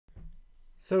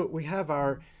So we have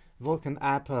our Vulcan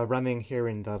app running here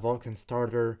in the Vulcan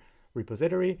starter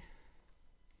repository,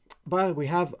 but we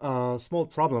have a small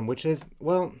problem, which is,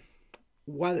 well,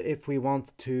 what if we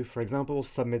want to, for example,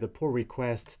 submit a pull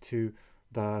request to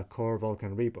the core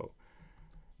Vulcan repo?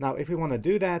 Now, if we want to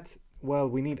do that, well,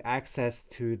 we need access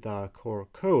to the core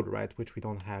code, right, which we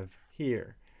don't have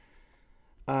here.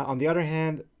 On the other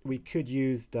hand, we could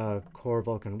use the core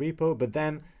Vulcan repo, but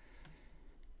then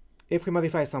if we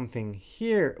modify something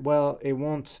here, well, it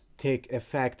won't take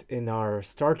effect in our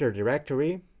starter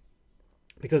directory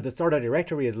because the starter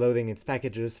directory is loading its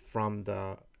packages from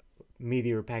the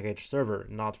Meteor package server,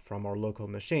 not from our local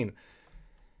machine.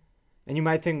 And you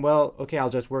might think, well, okay, I'll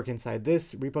just work inside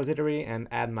this repository and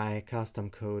add my custom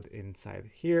code inside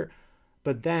here.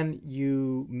 But then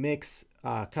you mix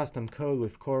custom code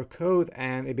with core code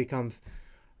and it becomes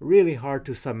really hard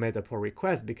to submit a pull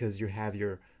request because you have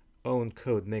your own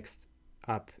code mixed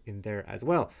up in there as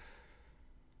well.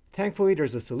 Thankfully,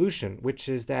 there's a solution, which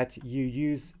is that you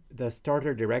use the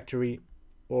starter directory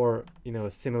or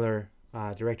a similar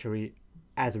directory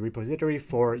as a repository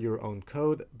for your own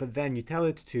code, but then you tell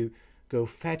it to go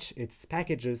fetch its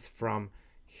packages from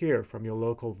here, from your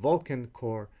local Vulcan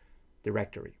core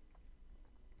directory.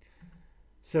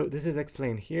 So this is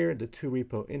explained here, the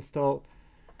to-repo install.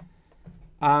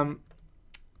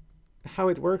 How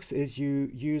it works is you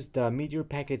use the meteor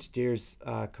package dears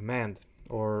command,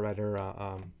 or rather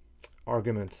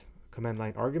argument, command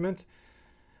line argument.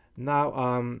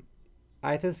 Now,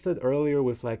 I tested earlier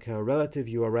with like a relative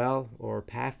URL or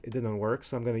path. It didn't work,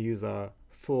 so I'm going to use a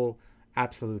full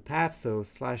absolute path. So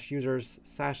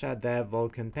 /users/dev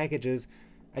Vulcan packages.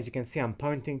 As you can see, I'm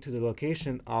pointing to the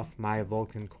location of my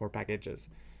Vulcan core packages.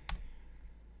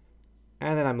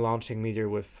 And then I'm launching Meteor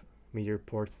with Meteor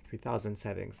port 3000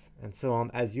 settings, and so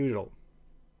on as usual.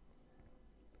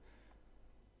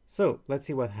 So let's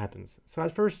see what happens. So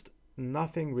at first,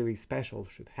 nothing really special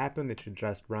should happen. It should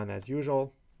just run as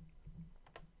usual.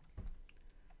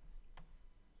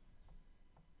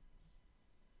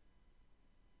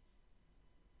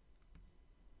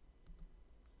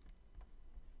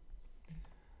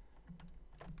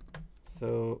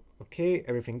 So, okay,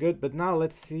 everything good. But now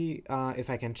let's see if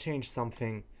I can change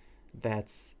something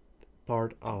that's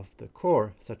part of the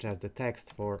core, such as the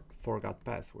text for forgot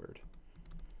password.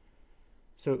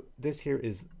 So this here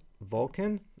is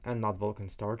Vulcan and not Vulcan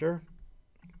starter.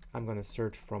 I'm going to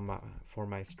search for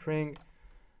my string,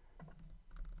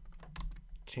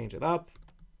 change it up,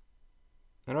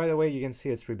 and right away you can see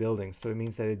it's rebuilding. So it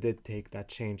means that it did take that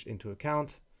change into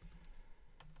account.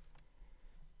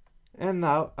 And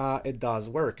now it does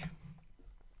work.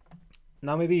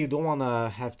 Now maybe you don't want to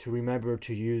have to remember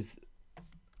to use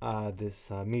this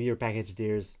Meteor package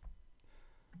dears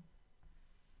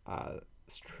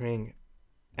string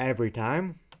every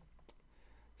time.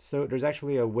 So there's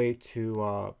actually a way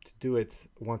to do it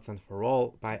once and for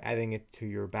all by adding it to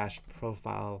your bash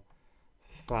profile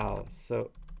file.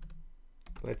 So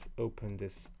let's open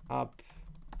this up.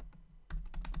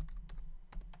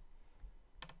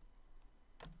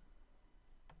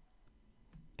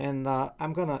 And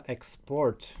I'm gonna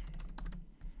export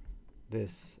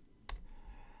this.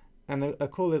 And a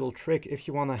cool little trick, if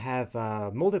you want to have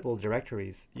multiple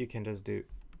directories, you can just do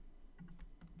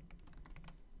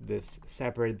this,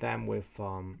 separate them with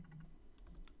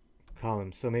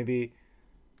columns. So maybe,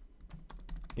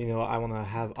 I want to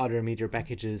have other Meteor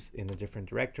packages in a different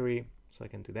directory, so I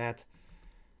can do that.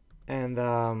 And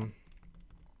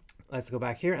let's go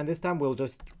back here, and this time we'll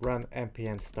just run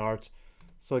npm start.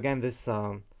 So again, this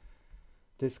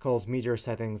calls Meteor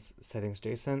settings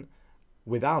JSON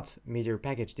without Meteor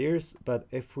package dears, but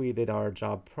if we did our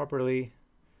job properly,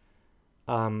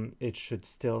 it should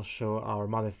still show our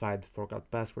modified forgot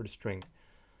password string.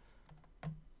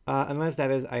 Unless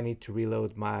that is, I need to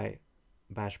reload my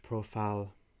bash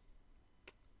profile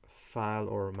file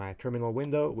or my terminal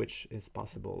window, which is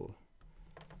possible.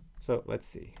 So let's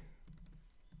see.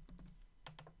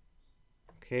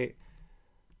 Okay.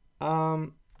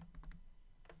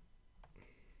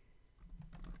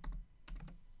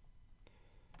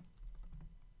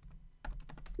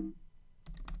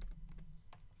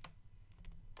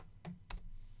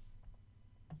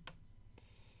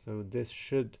 So this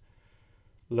should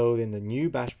load in the new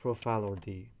bash profile or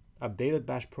the updated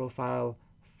bash profile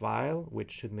file,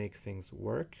 which should make things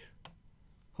work,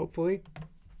 hopefully.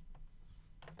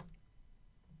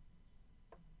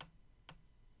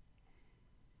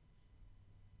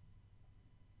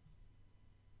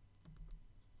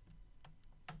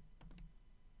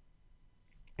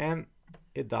 And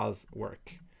it does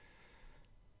work.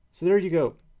 So there you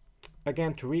go.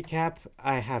 again, to recap,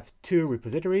 I have two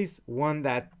repositories, one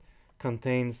that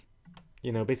contains,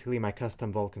 basically my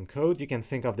custom Vulcan code. You can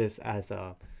think of this as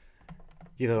a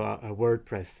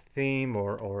WordPress theme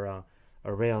or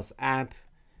a Rails app.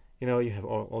 You have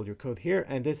all your code here,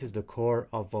 and this is the core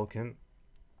of Vulcan,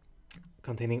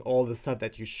 containing all the stuff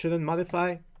that you shouldn't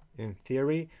modify in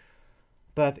theory.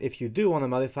 But if you do want to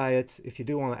modify it, if you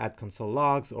do want to add console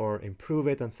logs or improve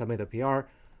it and submit a PR,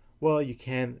 well, you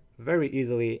can very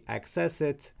easily access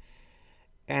it.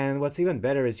 And what's even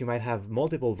better is you might have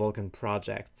multiple Vulcan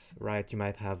projects, right? You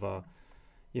might have a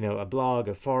blog,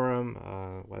 a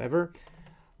forum, whatever.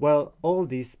 Well, all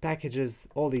these packages,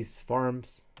 all these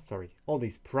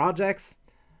projects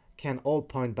can all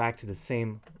point back to the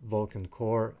same Vulcan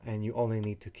core, and you only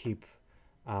need to keep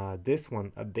this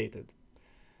one updated.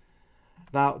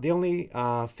 Now, the only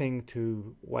thing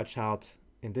to watch out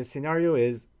in this scenario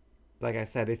is, like I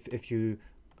said, if you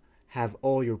have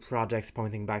all your projects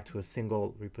pointing back to a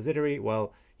single repository,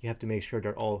 well, you have to make sure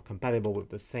they're all compatible with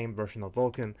the same version of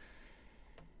Vulcan.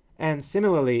 And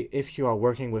similarly, if you are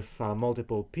working with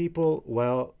multiple people,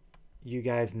 well, you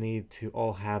guys need to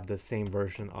all have the same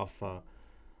version of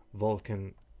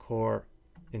Vulcan core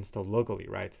installed locally,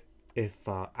 right? If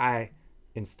I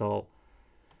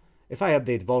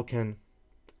update Vulcan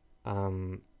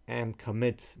and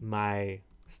commit my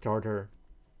starter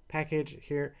package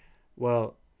here,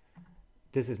 well,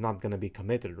 this is not going to be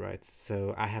committed, right?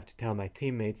 So I have to tell my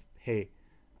teammates, hey,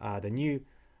 the new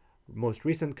most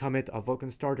recent commit of Vulcan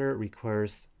starter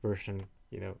requires version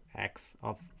X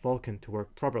of Vulcan to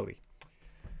work properly.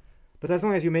 But as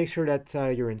long as you make sure that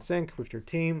you're in sync with your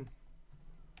team,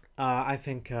 I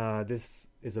think this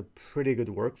is a pretty good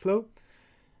workflow,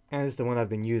 and it's the one I've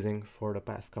been using for the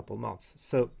past couple months.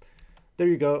 So there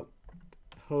you go.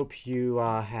 Hope you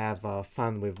have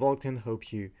fun with Vulcan.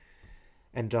 Hope you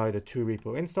enjoy the 2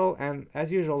 repo install, and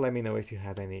as usual, let me know if you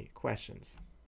have any questions.